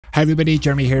Hi everybody,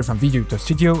 Jeremy here from Video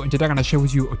Studio, and today I'm going to share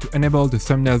with you how to enable the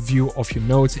thumbnail view of your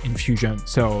notes in Fusion.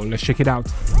 So let's check it out.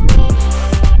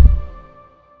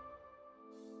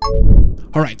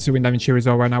 Alright, so in Davinci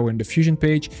Resolve right now we're in the Fusion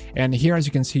page, and here as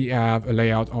you can see I have a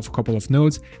layout of a couple of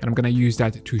nodes, and I'm going to use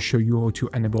that to show you how to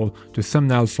enable the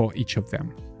thumbnail for each of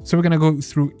them. So we're going to go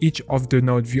through each of the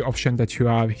node view options that you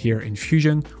have here in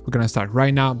Fusion. We're going to start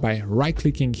right now by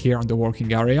right-clicking here on the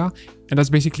working area, and that's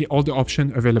basically all the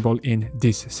options available in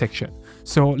this section.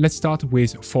 So let's start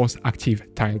with Force Active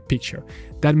Tile Picture.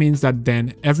 That means that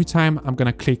then every time I'm going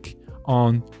to click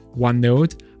on one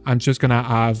node, I'm just going to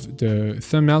have the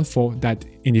thumbnail for that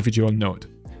individual node.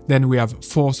 Then we have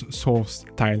Force Source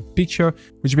Tile Picture,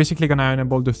 which is basically going to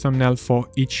enable the thumbnail for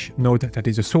each node that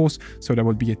is a source. So that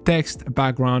would be a text, a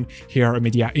background, here a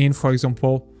media in, for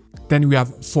example. Then we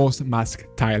have Force Mask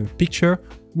Tile Picture,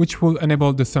 which will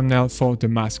enable the thumbnail for the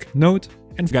mask node.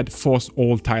 And we got Force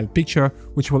All Tile Picture,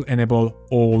 which will enable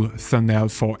all thumbnail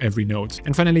for every node.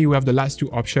 And finally, we have the last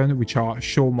two options, which are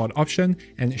Show Mode option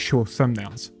and Show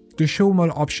Thumbnails. The Show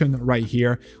Mode option right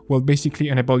here will basically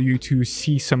enable you to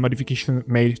see some modification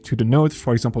made to the node.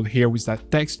 For example, here with that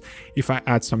text, if I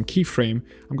add some keyframe,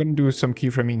 I'm going to do some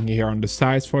keyframing here on the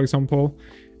sides, for example.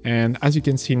 And as you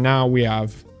can see now, we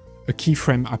have a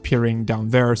keyframe appearing down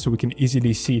there, so we can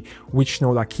easily see which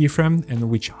node are keyframed and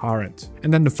which aren't.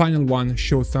 And then the final one,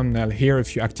 Show Thumbnail, here,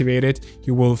 if you activate it,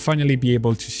 you will finally be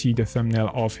able to see the thumbnail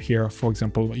of here, for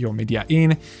example, your media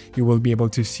in. You will be able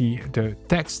to see the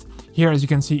text. Here, as you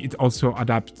can see, it also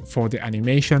adapts for the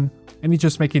animation, and it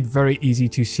just makes it very easy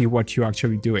to see what you're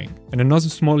actually doing. And another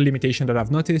small limitation that I've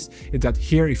noticed is that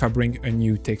here, if I bring a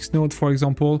new text node, for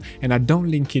example, and I don't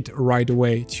link it right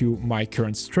away to my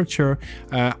current structure,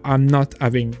 I'm not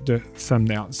having the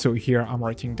thumbnail. So here I'm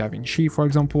writing Davinci, for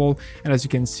example, and as you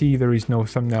can see, there is no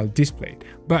thumbnail displayed.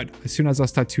 But as soon as I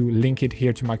start to link it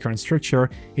here to my current structure,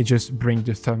 it just brings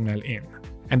the thumbnail in.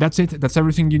 And that's it. That's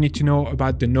everything you need to know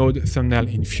about the node thumbnail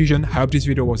in Fusion. I hope this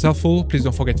video was helpful. Please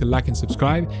don't forget to like and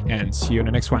subscribe, and see you in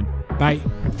the next one. Bye.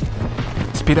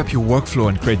 Speed up your workflow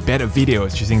and create better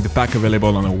videos using the pack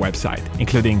available on our website,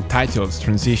 including titles,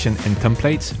 transition, and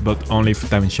templates, but only for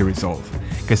Davinci Resolve.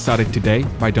 Get started today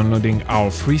by downloading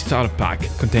our free starter pack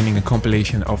containing a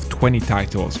compilation of 20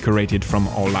 titles curated from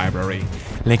our library.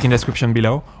 Link in the description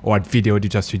below or at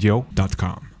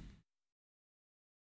videodatastudio.com.